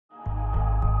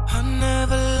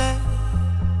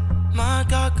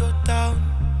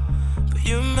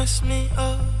messed me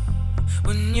up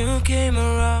when you came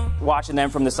around. Watching them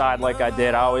from the side like I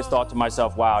did, I always thought to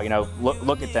myself, wow, you know,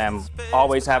 look at them,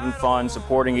 always having fun,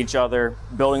 supporting each other,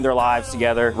 building their lives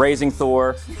together, raising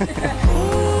Thor.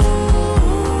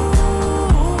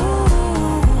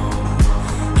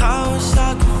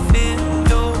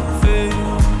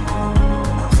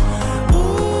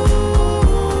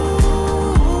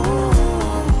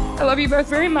 I love you both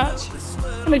very much,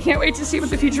 and I can't wait to see what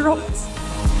the future holds.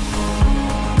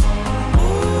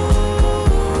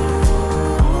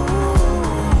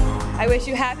 I wish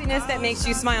you happiness that makes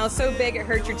you smile so big it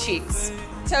hurts your cheeks.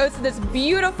 Toast to this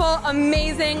beautiful,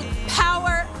 amazing,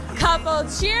 power couple.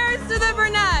 Cheers to the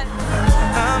Burnett's.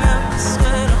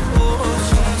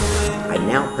 I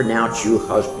now pronounce you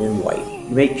husband and wife.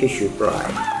 You may kiss your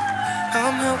bride.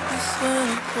 I'm helpless when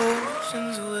I